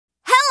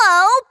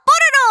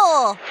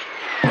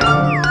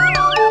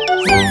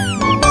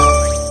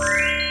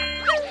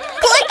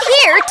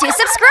to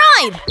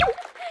subscribe!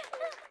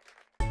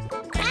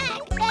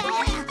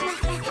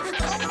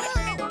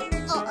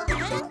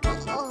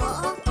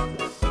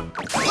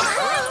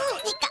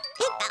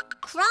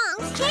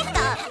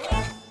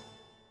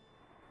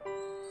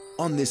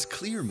 On this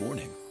clear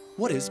morning,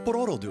 what is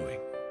Pororo doing?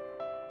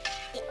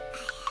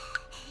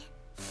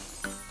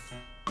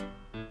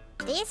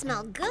 They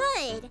smell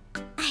good.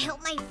 I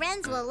hope my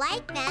friends will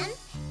like them.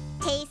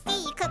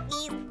 Tasty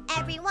cookies,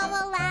 everyone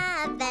will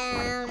love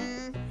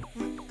them.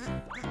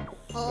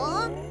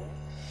 Oh?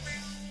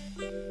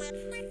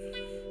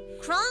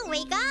 Krong,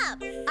 wake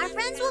up! Our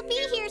friends will be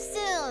here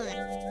soon.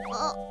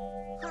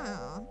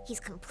 Oh, he's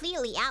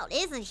completely out,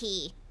 isn't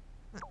he?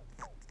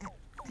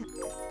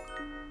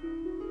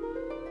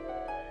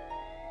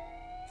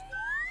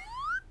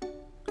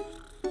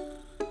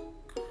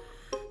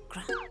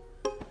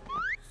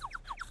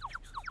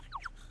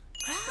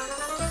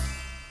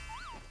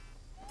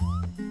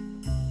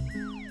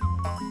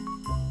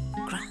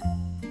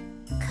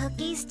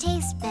 Cookies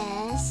taste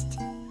best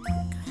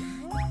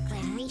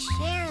when we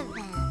share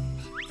them.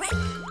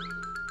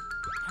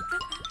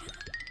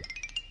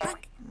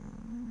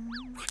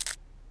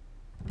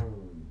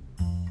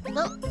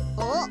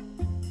 Oh.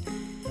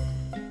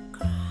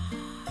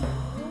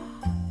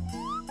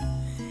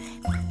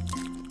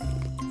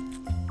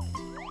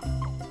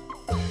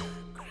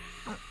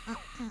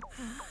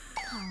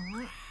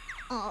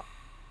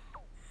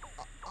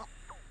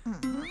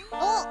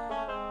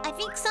 I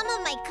think some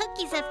of my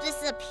cookies have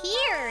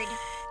disappeared.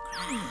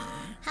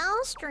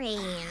 How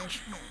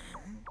strange.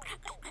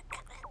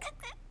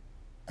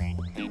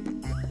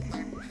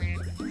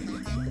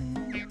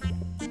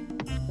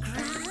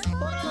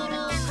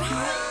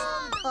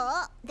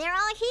 Oh, they're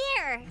all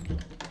here.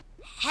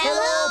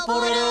 Hello,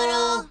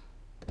 Pororo.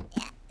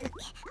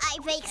 I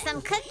baked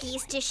some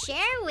cookies to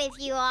share with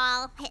you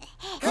all.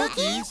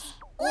 Cookies?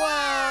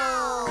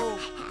 Wow!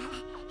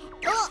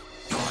 Oh,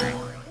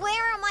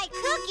 where are my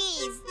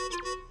cookies?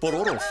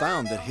 Pororo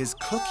found that his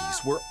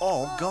cookies were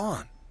all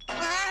gone.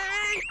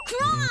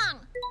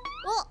 Krong!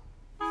 Oh,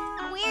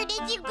 where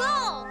did you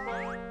go?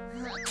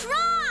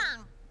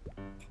 Krong!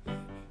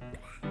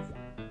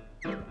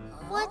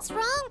 What's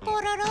wrong,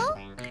 Pororo?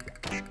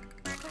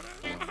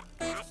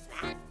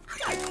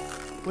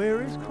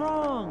 Where is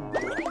Krong?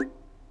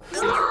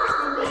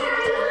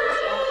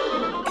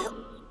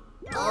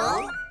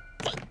 Oh?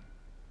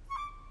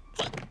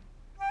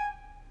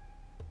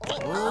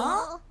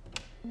 Oh?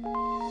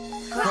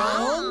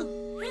 Krong?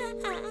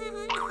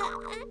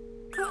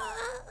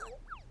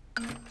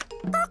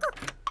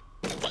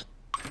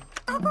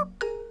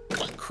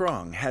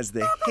 Krong has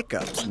the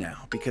hiccups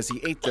now because he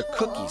ate the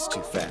cookies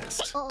too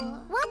fast.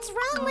 What's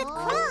wrong with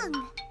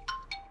Krong?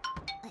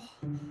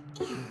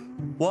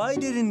 Why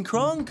didn't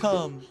Krong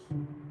come?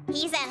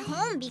 He's at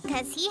home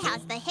because he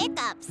has the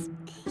hiccups.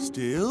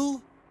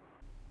 Still?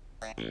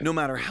 No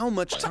matter how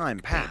much time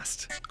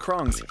passed,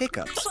 Krong's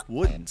hiccups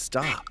wouldn't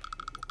stop.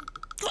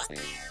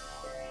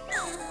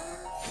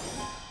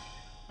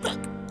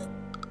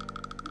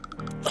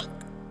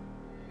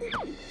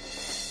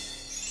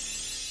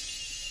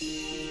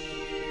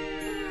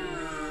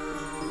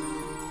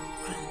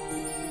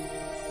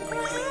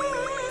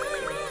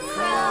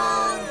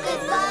 Krong,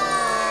 goodbye!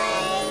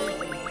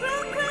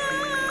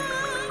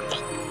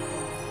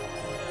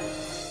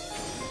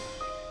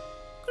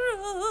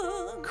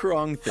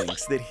 Krong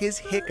thinks that his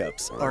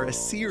hiccups are a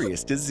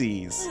serious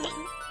disease.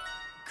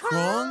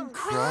 Krong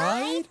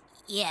cried?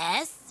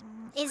 Yes?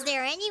 Is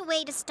there any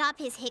way to stop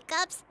his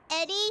hiccups,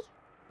 Eddie?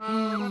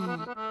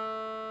 I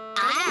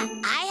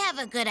have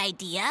a good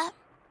idea.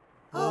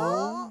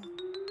 Oh?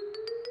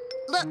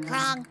 Look,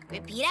 Krong,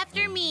 repeat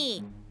after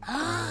me.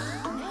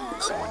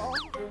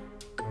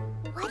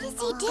 What is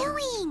he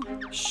doing?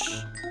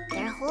 Shh,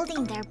 they're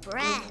holding their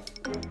breath.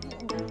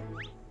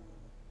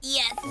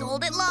 Yes,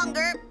 hold it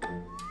longer.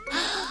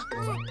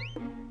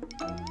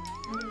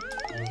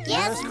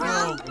 Yes,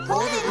 Krong,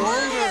 hold it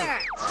longer.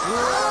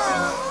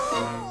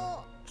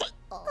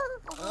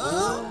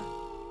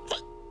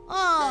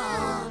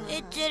 Oh,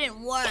 it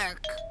didn't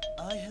work.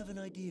 I have an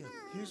idea.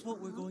 Here's what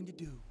we're going to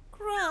do.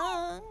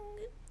 Krong.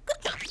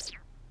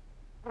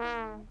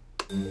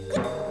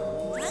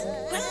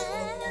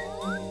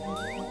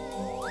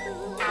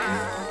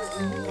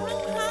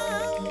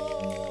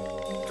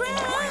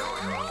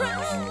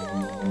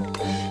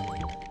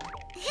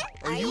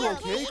 Are you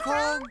okay,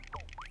 Krong?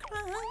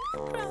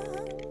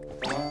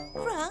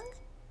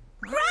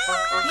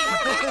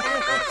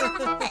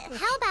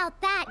 How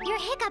about that? Your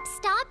hiccups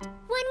stopped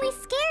when we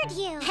scared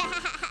you.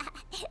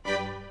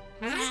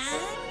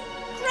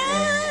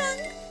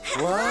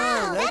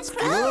 Wow, that's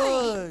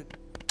good.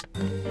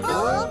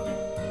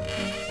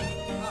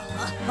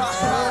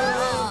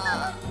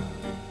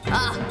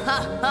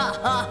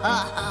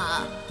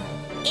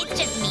 It's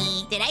just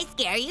me. Did I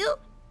scare you?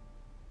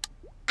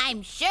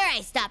 I'm sure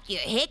I stopped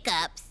your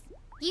hiccups.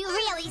 You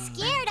really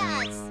scared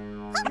us.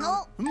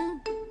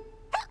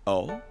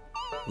 Oh,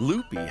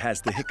 Loopy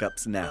has the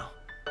hiccups now.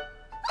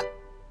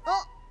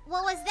 Oh,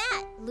 what was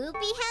that? Loopy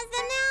has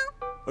them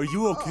now? Are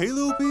you okay,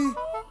 Loopy?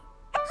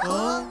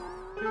 Huh?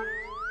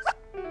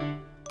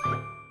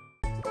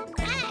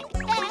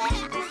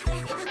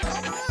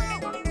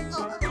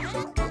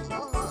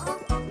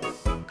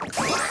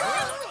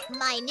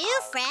 My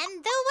new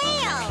friend, the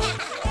whale.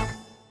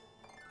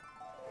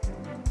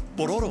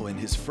 Pororo and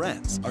his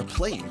friends are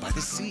playing by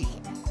the sea.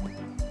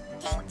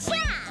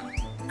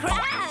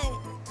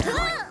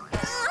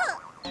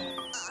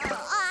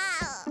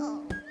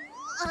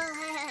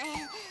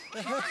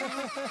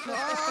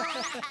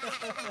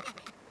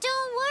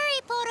 Don't worry,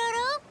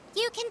 Pororo.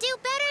 You can do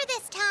better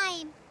this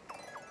time.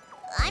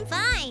 I'm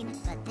fine,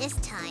 but this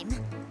time,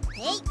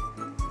 hey,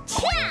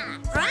 cha,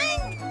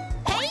 run,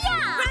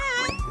 hey-ya!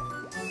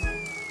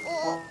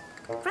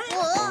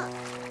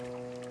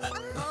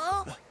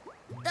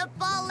 The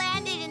ball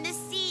landed in the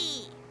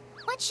sea.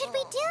 What should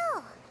we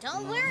do?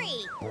 Don't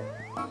worry.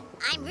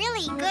 I'm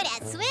really good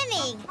at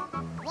swimming.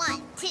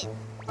 1, 2,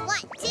 1,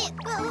 2.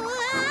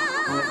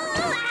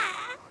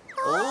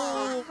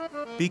 Oh!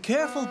 Be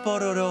careful,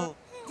 Pororo.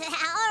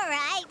 All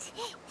right.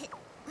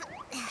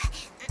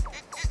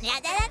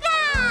 Da-da-da-da!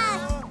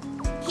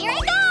 Here I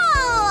go!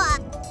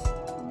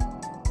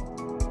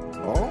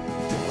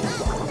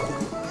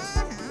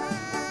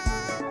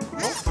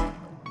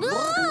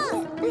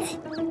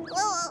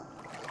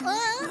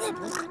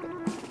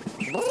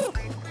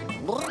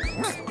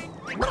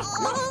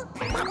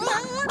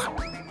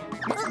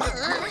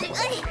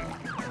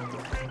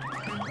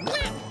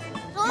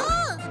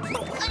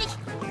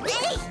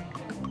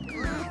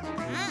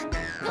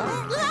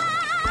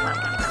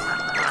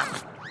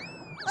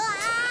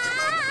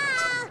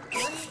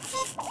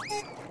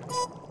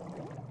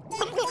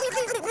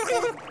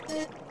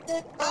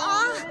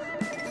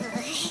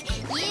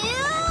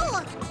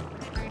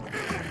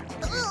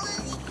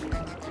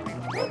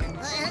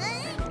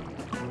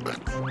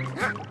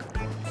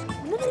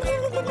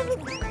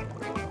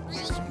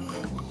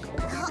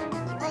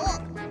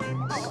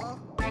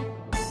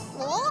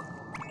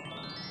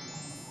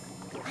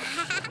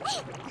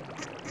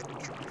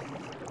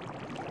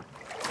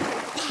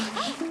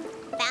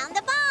 Found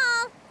the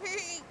ball.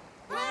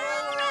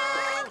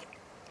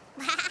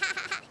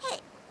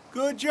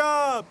 Good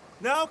job.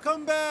 Now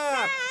come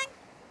back.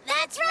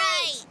 That's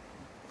right.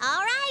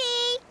 All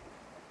righty.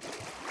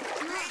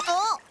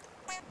 Oh.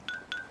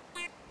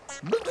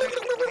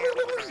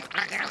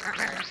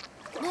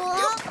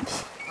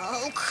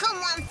 Oh, come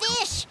on,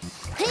 fish.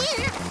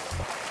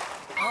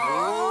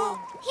 Oh.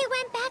 He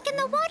went back in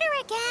the water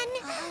again.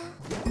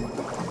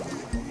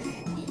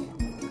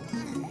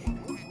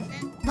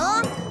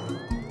 Huh?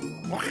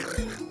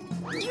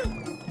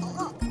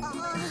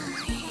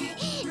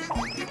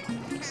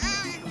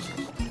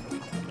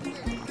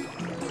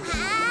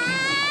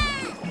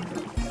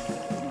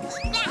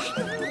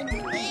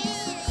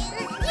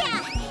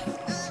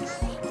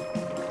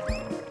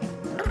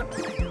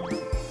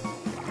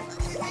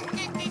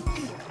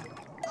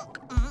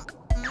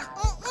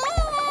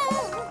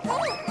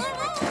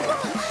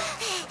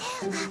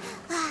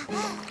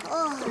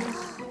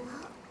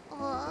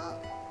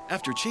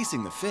 After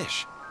chasing the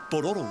fish,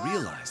 Pororo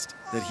realized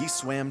that he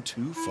swam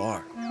too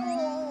far.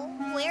 Oh,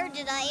 where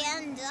did I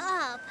end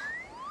up?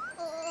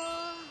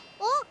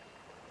 Oh,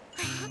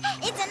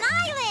 it's an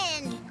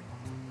island!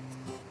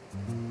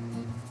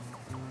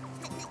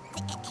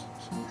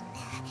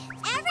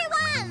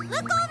 Everyone,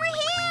 look over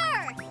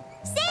here!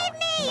 Save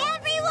me,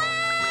 everyone!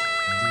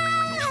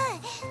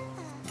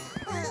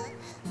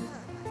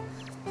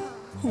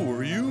 Who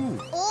are you?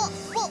 Oh,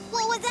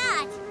 what was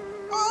that?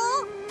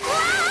 Oh,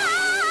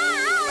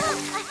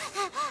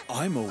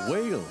 I'm a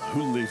whale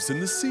who lives in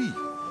the sea.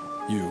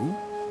 You?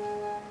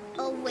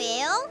 a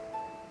whale?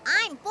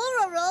 I'm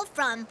Pororo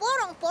from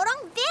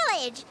Porong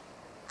Village.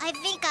 I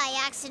think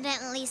I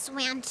accidentally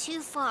swam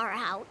too far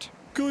out.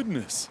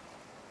 Goodness.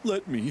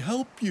 Let me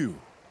help you.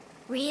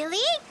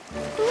 Really?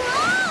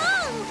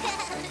 Whoa!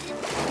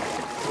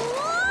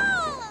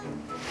 Whoa!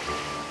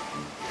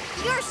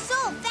 You're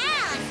so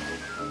fast!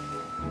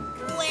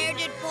 Where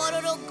did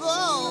Pororo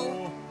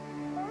go?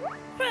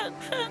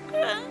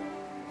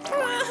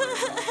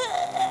 Crong!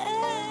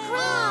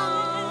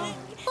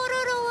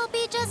 Pororo will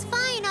be just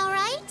fine, all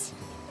right?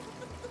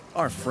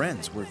 Our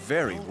friends were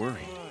very worried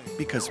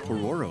because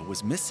Pororo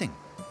was missing.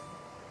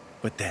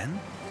 But then,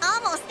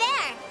 Almost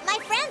there! My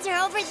friends are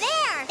over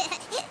there!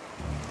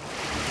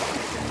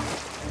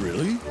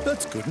 really?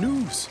 That's good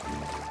news.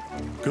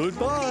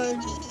 Goodbye.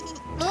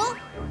 Oh?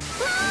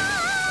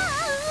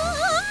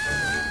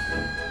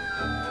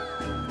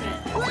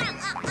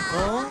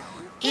 Huh?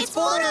 It's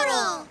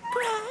Pororo.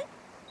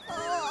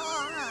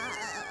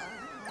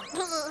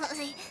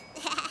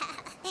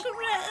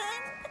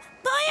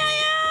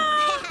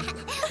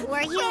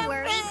 Were you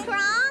worried,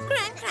 Krong?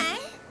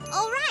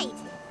 All right.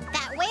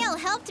 That whale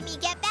helped me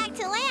get back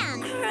to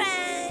land.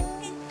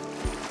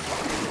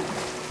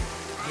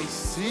 I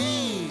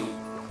see.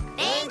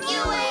 Thank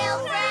you,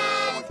 whale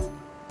friend.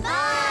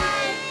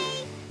 Bye.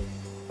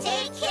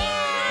 Take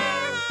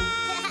care.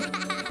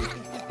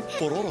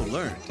 Pororo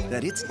learned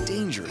that it's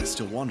dangerous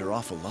to wander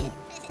off alone.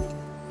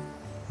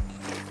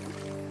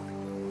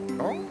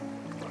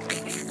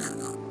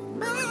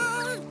 Bye.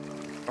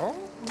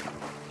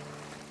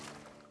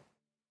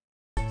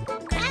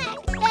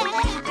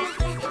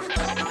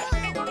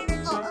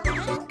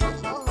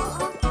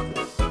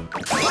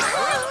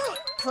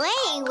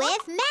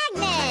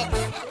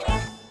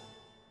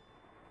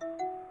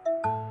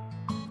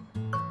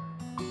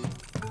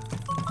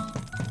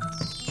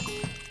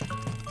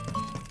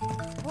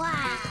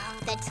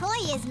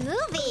 is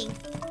moving.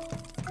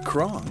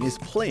 Krong is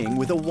playing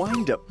with a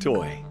wind-up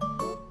toy.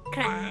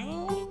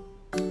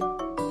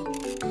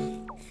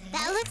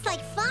 That looks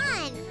like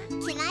fun.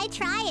 Can I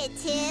try it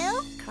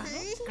too?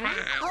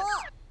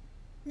 Oh,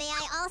 may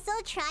I also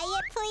try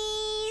it,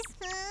 please?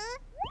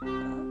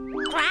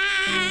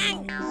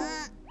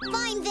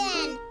 Fine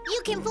then.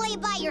 You can play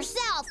by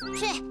yourself.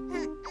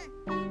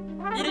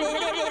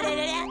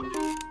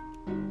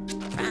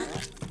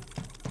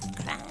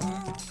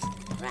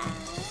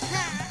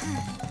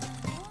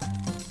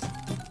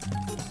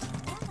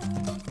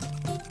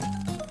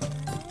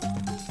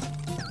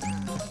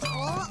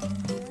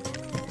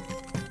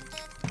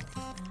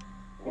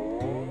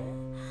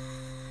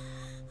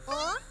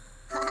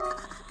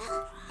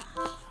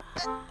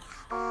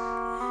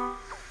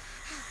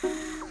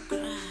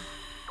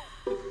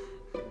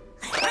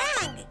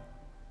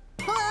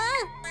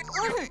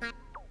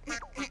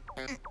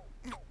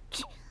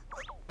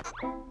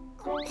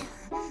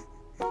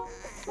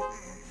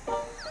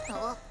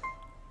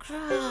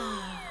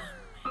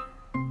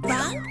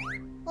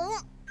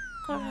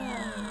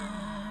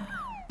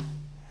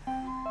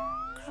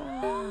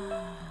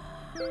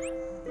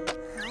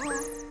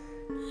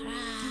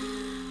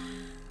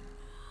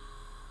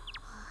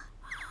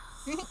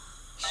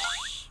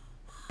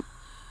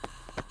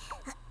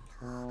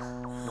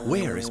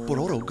 Where is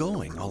Pororo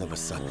going all of a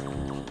sudden?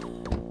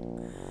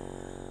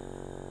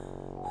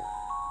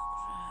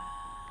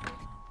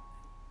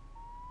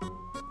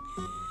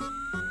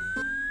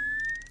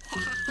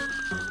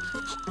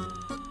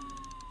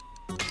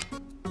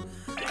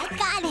 I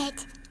got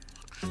it.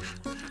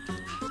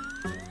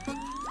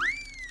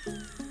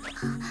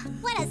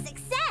 What a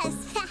success!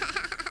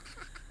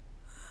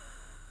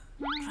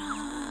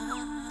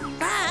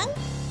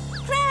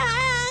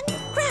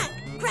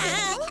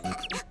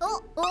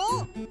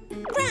 Oh.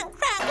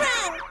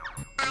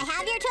 I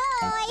have your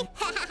toy.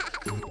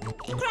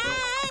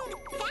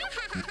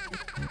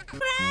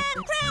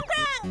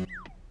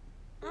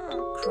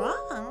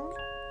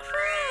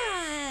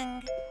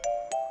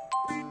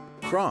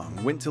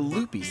 Krong went to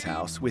Loopy's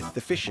house with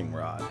the fishing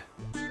rod.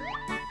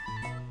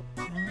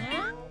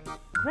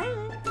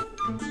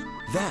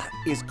 That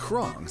is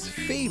Krong's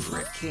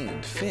favorite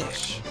canned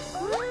fish.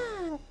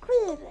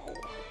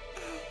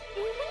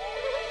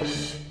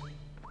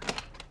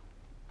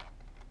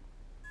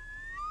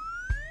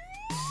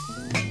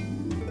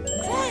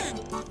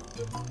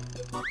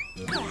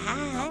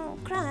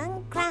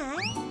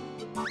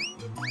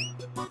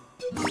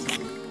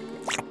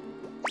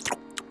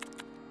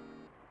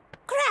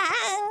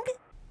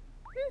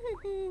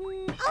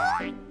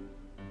 Oh,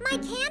 my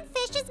canned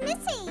fish is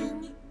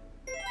missing.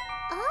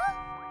 Oh?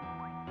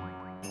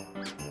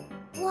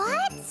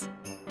 What?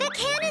 The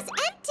can is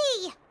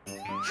empty.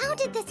 How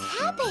did this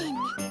happen?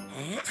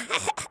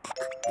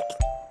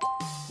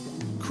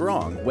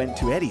 Krong went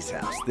to Eddie's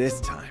house this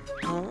time.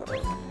 La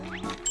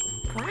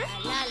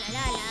la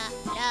la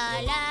la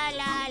la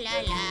la la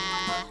la.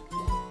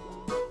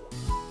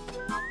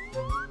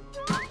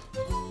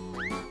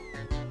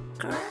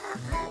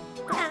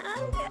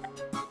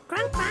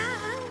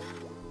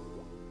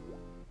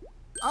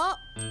 Oh,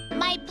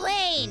 my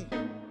plane!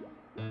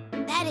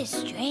 That is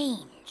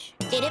strange.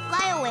 Did it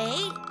fly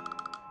away?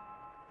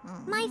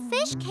 My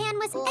fish can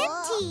was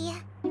empty.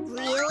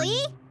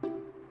 Really?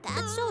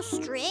 That's so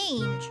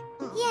strange.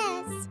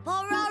 Yes.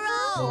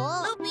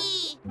 Pororo!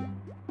 Loopy!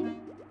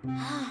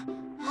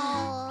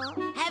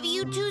 Have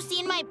you two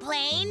seen my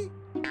plane?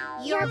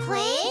 Your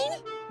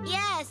plane?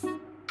 Yes.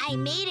 I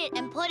made it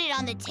and put it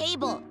on the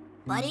table,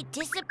 but it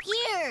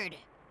disappeared.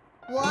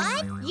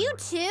 What? You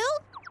too?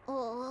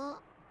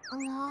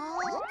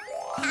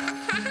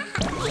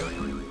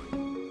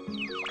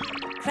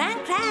 Krang,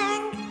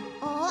 krang.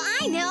 Oh,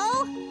 I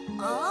know.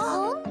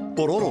 Oh?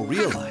 Pororo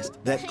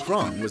realized that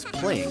Krong was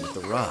playing with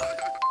the rod.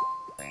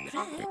 Krang,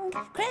 krang.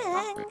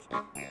 Krang.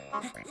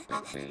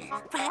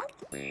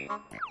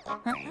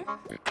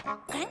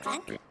 Krang,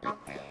 krang. Krang. Krang.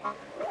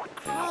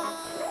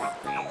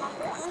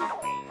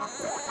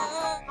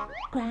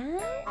 Krang. Krang.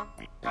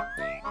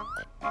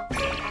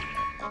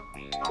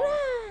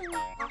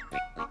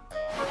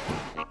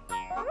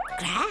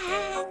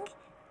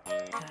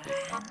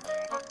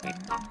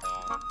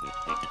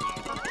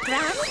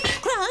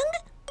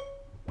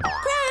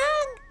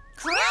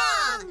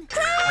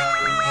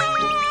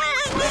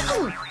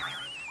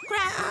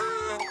 Krang.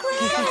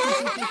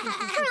 Krong!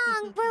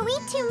 Krong, were we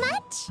too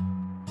much?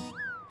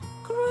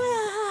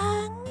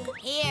 Krang.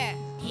 Here,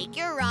 take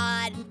your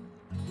rod.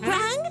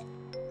 Krang.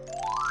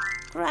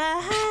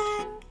 Krang.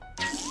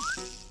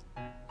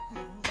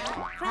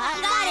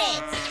 Got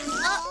it.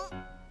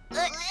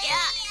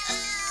 Yeah.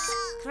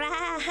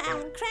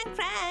 Krang, krang,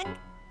 krang.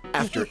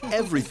 After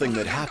everything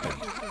that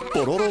happened,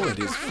 Pororo and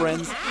his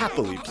friends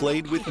happily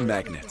played with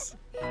magnets.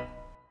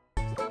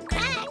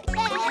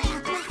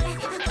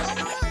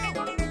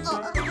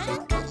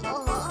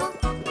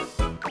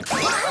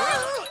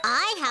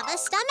 I have a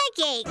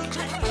stomachache.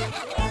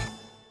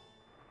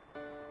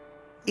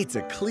 It's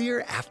a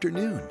clear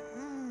afternoon.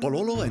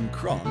 Pororo and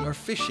Krong are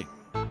fishing.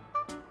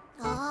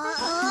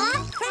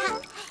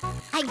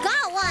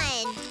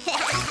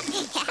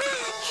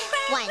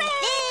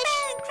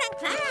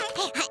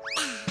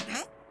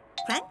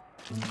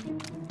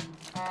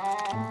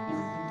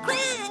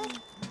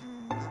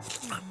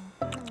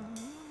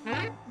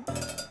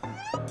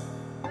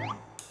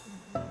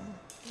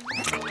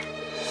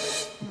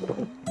 I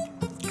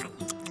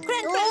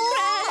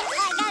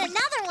got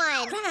another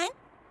one.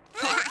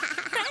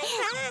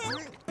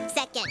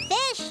 Second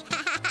fish.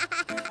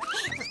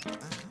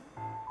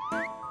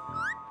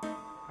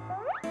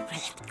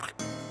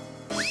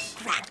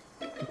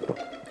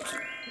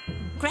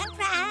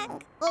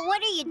 Well,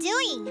 what are you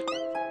doing?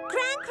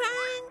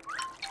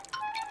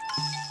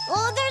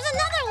 Oh, there's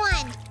another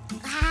one.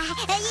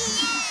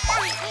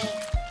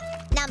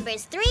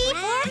 Numbers 3,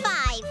 4,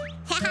 5.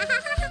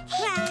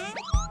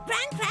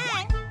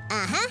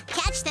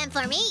 Catch them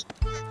for me.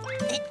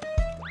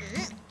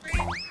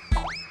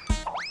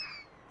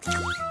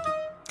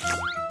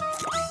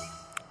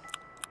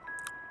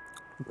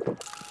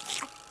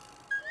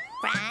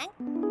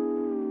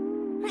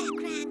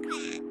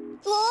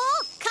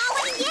 Oh, caught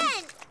one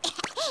again.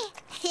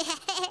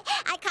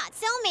 I caught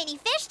so many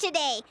fish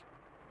today.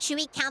 Should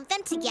we count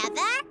them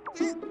together?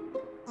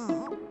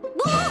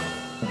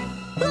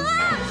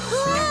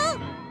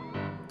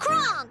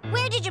 Krong,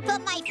 where did you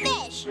put my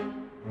fish?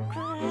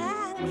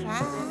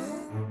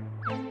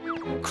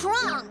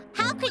 Krong,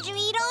 how could you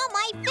eat all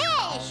my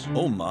fish?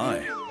 Oh my,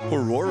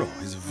 Pororo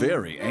is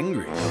very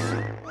angry.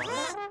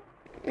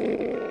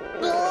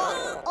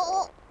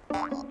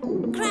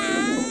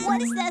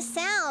 What is that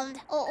sound?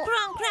 Where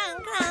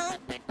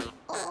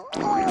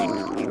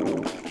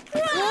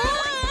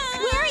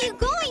are you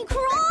going,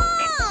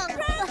 Krong?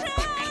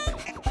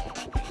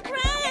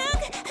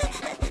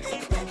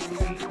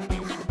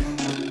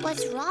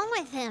 What's wrong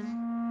with him?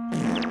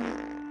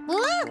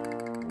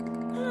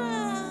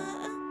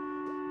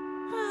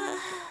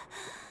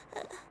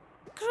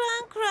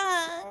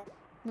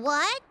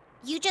 What?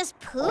 You just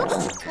pooped?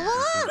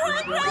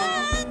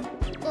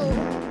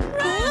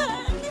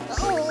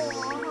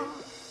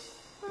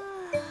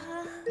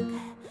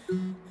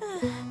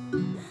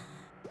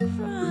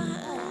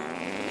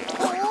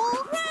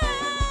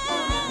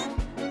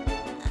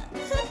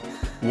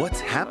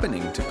 What's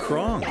happening to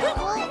Krong?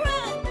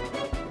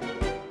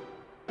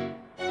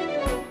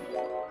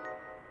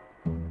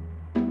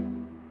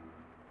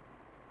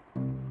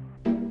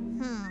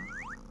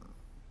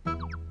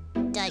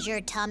 Does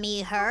your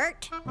tummy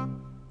hurt?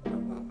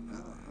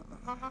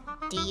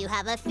 Do you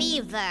have a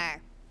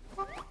fever?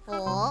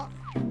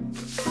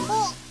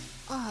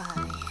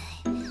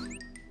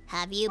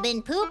 Have you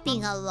been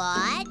pooping a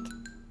lot?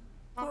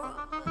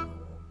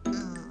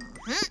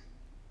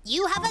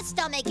 You have a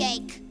stomach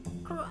ache.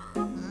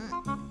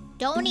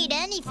 Don't eat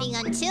anything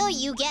until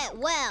you get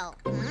well.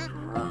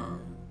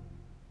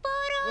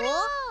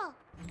 Pororo!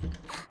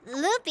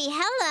 Loopy,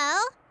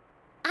 hello.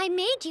 I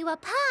made you a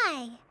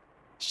pie.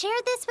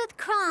 Share this with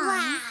Krong.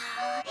 Wow!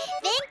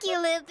 Thank you,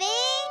 Loopy.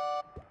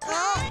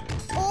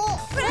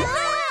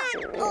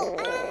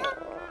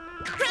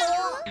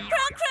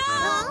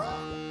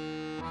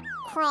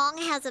 Krong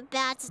has a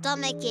bad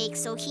stomach ache,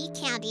 so he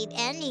can't eat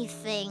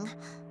anything.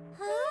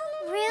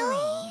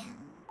 Really?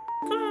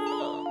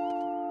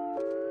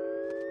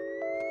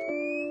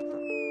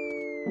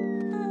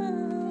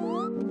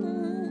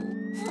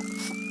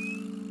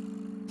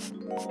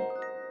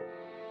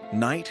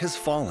 Night has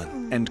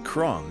fallen, and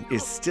Krong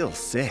is still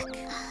sick.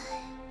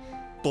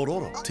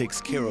 Pororo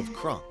takes care of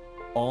Krong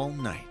all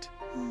night.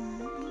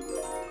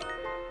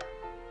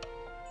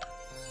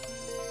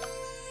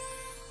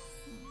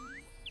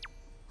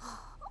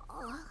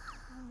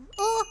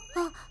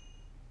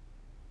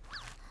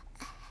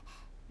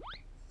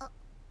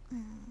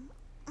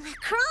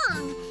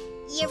 Krong,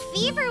 your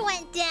fever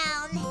went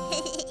down.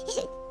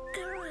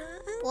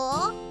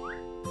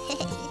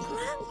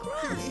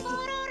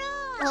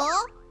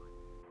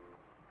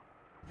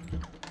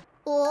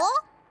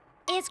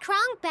 Is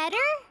Krong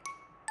better?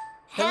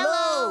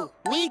 Hello!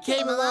 We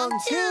came along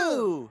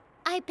too!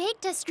 I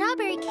baked a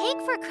strawberry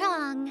cake for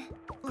Krong.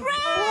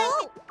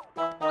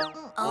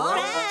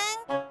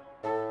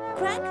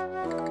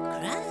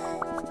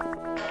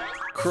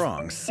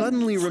 Krong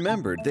suddenly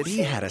remembered that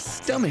he had a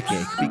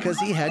stomachache because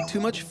he had too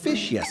much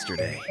fish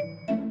yesterday.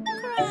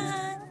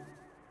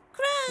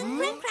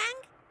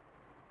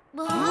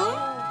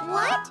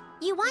 What?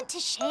 You want to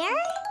share?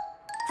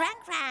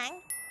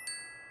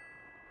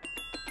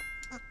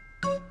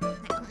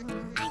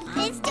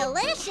 It's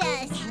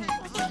delicious.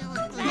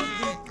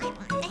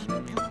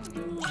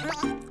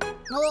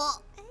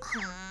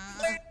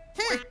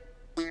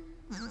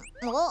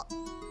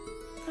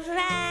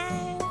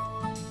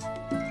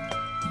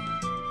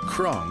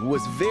 Krong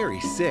was very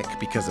sick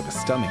because of a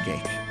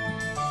stomachache,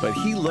 but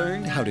he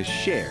learned how to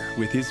share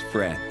with his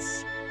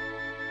friends.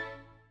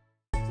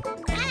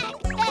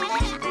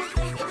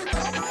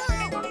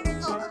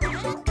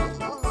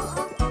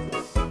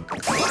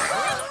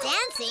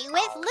 Dancing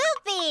with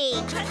Loopy.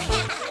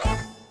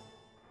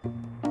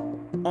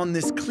 On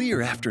this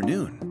clear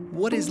afternoon,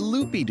 what is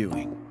Loopy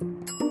doing?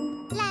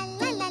 La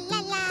la la la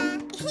la.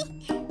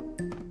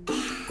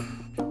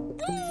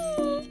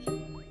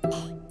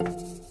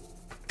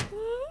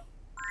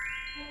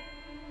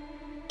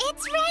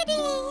 It's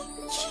ready.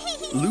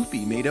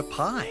 Loopy made a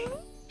pie.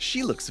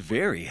 She looks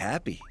very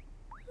happy.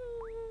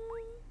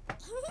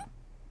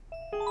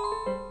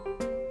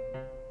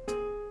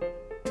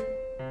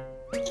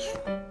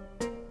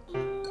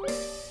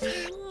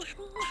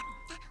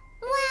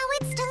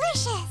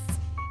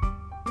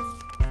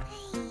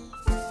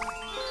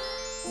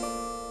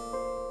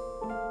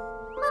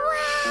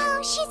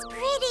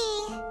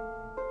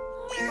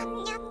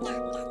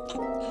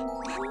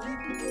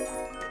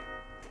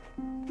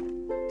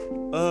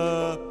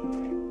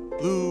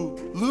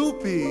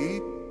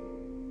 Loopy?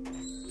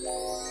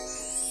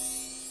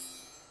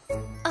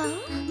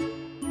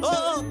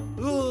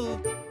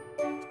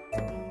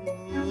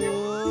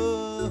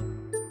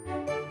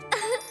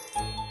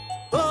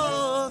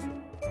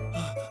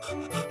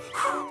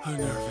 I'm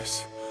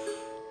nervous.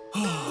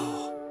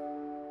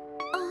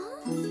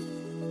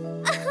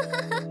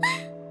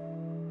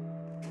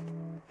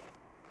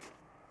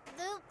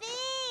 Loopy!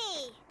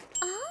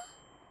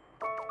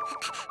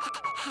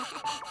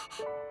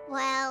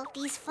 Well,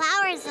 these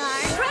flowers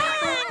are...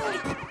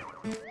 Krang!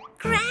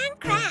 Krang,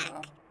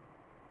 Krang!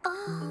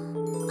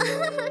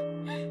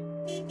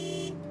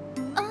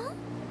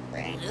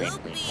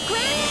 Loopy!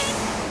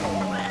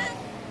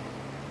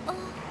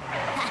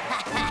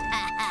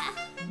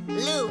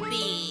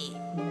 Loopy!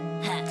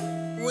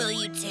 Will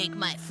you take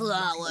my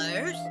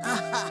flowers?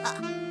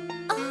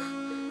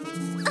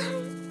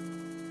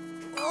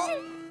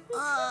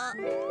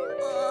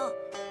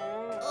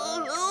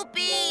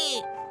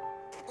 Loopy!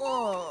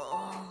 Oh.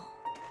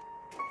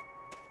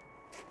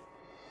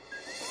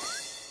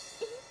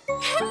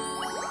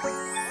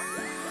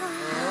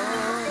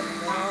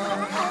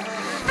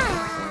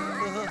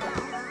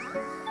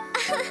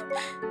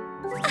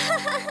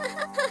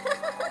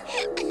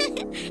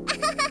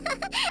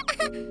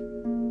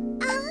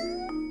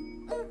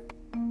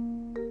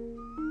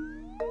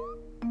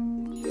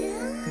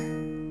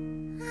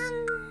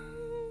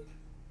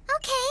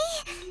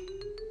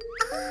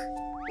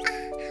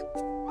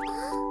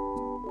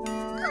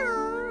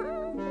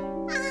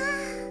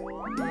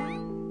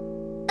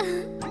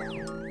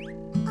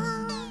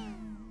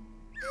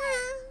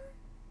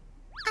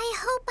 I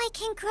hope I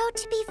can grow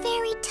to be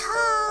very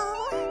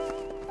tall.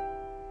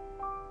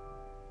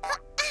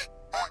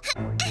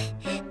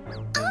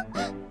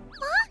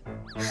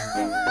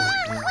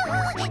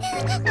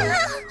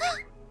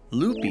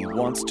 Loopy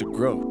wants to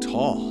grow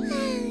tall.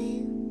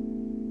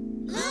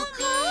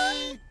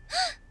 Loopy!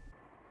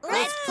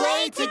 Let's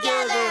play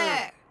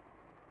together!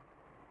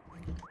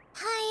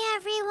 Hi,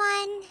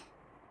 everyone.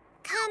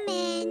 Come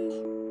in.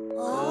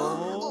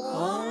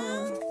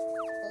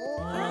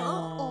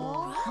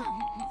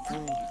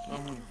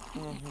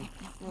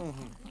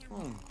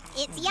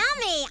 It's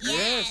yummy.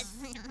 Yes!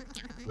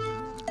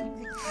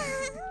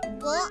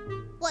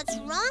 What's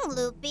wrong,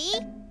 Loopy?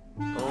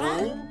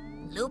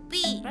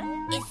 Loopy,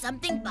 is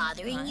something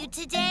bothering you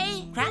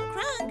today? Krang,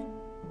 Krang.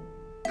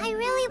 I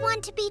really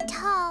want to be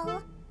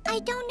tall. I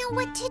don't know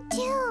what to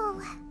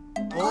do.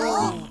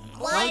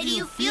 Why do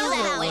you feel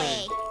that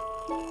way?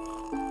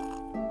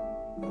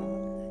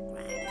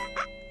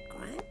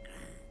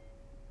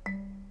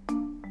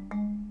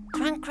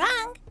 Krang,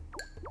 Krang.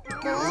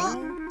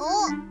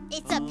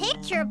 It's a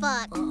picture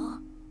book.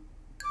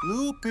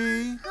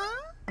 Loopy, Huh?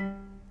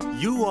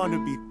 you want to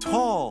be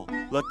tall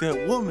like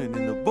that woman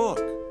in the book.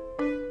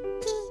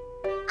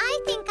 I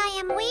think I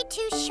am way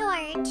too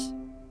short.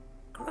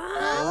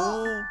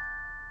 Oh,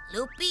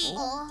 Loopy,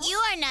 you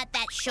are not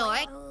that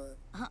short.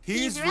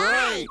 he's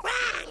right.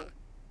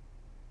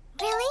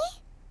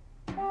 Really?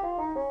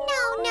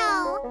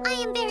 No, I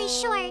am very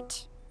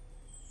short.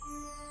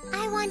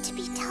 I want to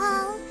be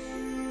tall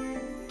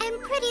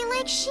and pretty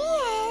like she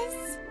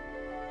is.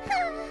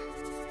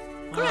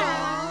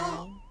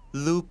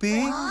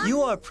 Loopy,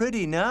 you are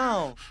pretty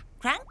now.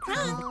 Krang,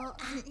 Krang.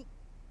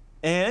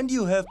 And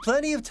you have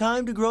plenty of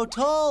time to grow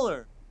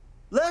taller.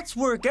 Let's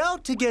work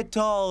out to get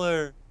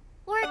taller.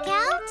 Work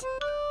out?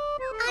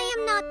 I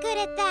am not good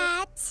at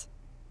that.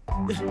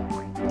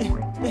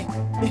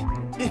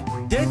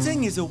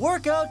 Dancing is a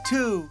workout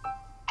too.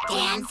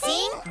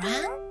 Dancing?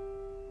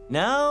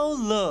 Now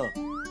look.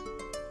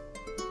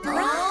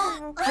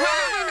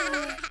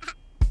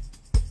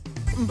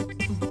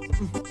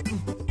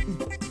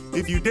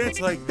 If you dance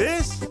like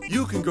this,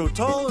 you can grow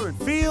taller and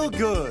feel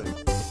good.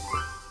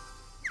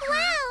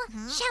 Wow!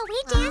 Shall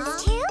we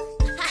dance too?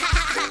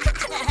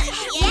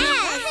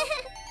 Yes!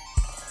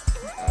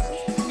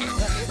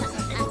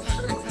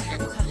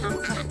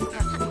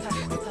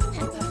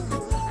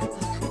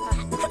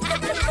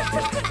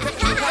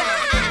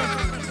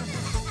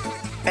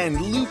 And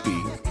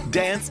Loopy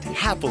danced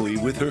happily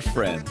with her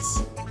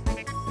friends.